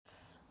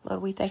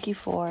Lord, we thank you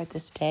for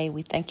this day.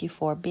 We thank you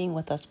for being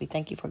with us. We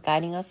thank you for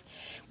guiding us.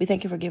 We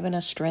thank you for giving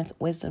us strength,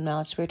 wisdom,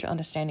 knowledge, spiritual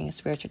understanding, and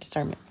spiritual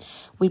discernment.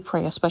 We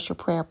pray a special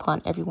prayer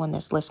upon everyone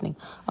that's listening,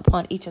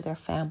 upon each of their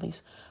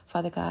families.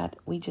 Father God,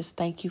 we just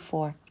thank you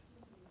for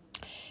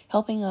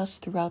helping us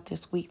throughout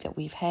this week that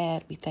we've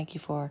had. We thank you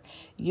for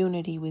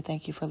unity. We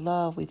thank you for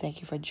love. We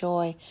thank you for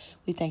joy.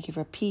 We thank you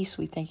for peace.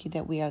 We thank you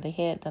that we are the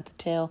head, not the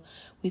tail.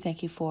 We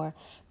thank you for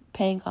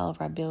paying all of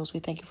our bills.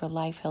 We thank you for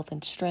life, health,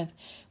 and strength.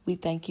 We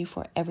thank you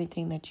for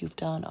everything that you've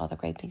done, all the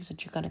great things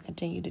that you're going to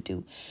continue to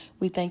do.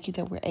 We thank you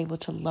that we're able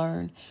to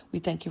learn. We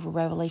thank you for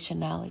revelation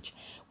knowledge.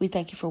 We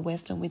thank you for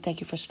wisdom. We thank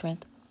you for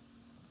strength.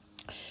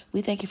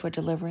 We thank you for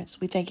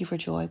deliverance. We thank you for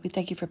joy. We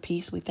thank you for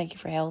peace. We thank you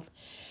for health.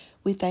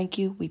 We thank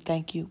you. We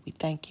thank you. We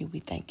thank you. We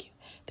thank you.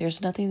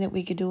 There's nothing that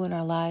we could do in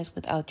our lives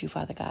without you,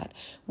 Father God.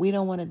 We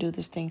don't want to do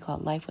this thing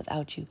called life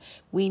without you.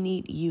 We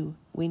need you.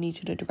 We need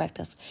you to direct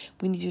us.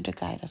 We need you to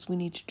guide us. We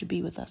need you to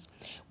be with us.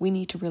 We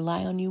need to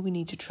rely on you. We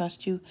need to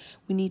trust you.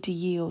 We need to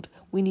yield.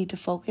 We need to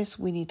focus.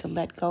 We need to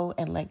let go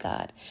and let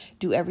God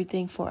do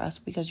everything for us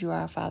because you are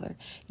our Father.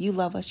 You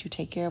love us. You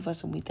take care of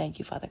us. And we thank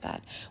you, Father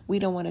God. We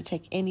don't want to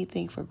take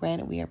anything for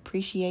granted. We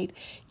appreciate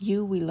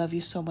you. We love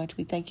you so much.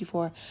 We thank you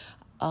for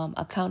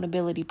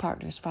accountability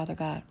partners, Father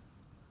God.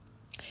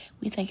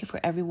 We thank you for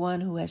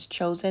everyone who has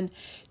chosen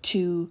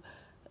to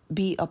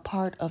be a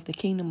part of the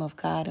kingdom of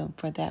God, and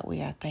for that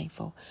we are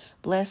thankful.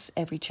 Bless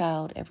every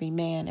child, every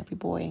man, every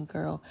boy and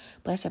girl.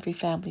 Bless every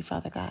family,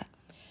 Father God.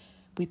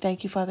 We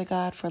thank you, Father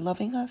God, for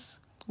loving us.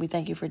 We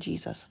thank you for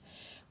Jesus.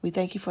 We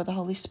thank you for the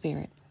Holy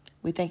Spirit.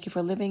 We thank you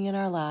for living in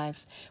our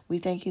lives. We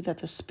thank you that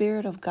the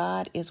Spirit of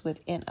God is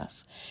within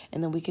us,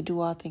 and that we can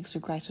do all things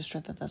through Christ who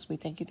strengthens us. We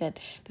thank you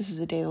that this is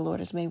the day the Lord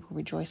has made. We'll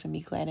rejoice and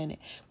be glad in it.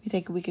 We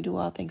thank you we can do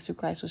all things through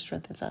Christ who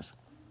strengthens us.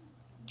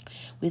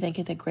 We thank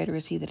you that greater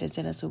is he that is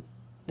in us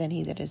than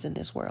he that is in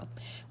this world.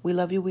 We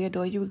love you, we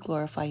adore you, we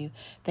glorify you.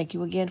 Thank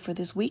you again for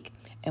this week,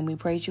 and we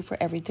praise you for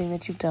everything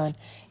that you've done.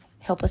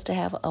 Help us to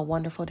have a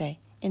wonderful day.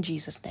 In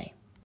Jesus' name.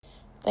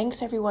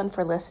 Thanks everyone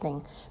for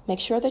listening. Make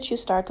sure that you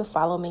start to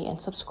follow me and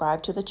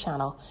subscribe to the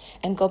channel,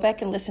 and go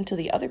back and listen to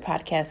the other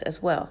podcasts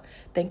as well.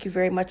 Thank you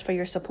very much for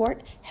your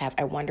support. Have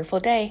a wonderful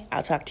day.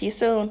 I'll talk to you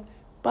soon.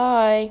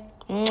 Bye.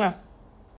 Mwah.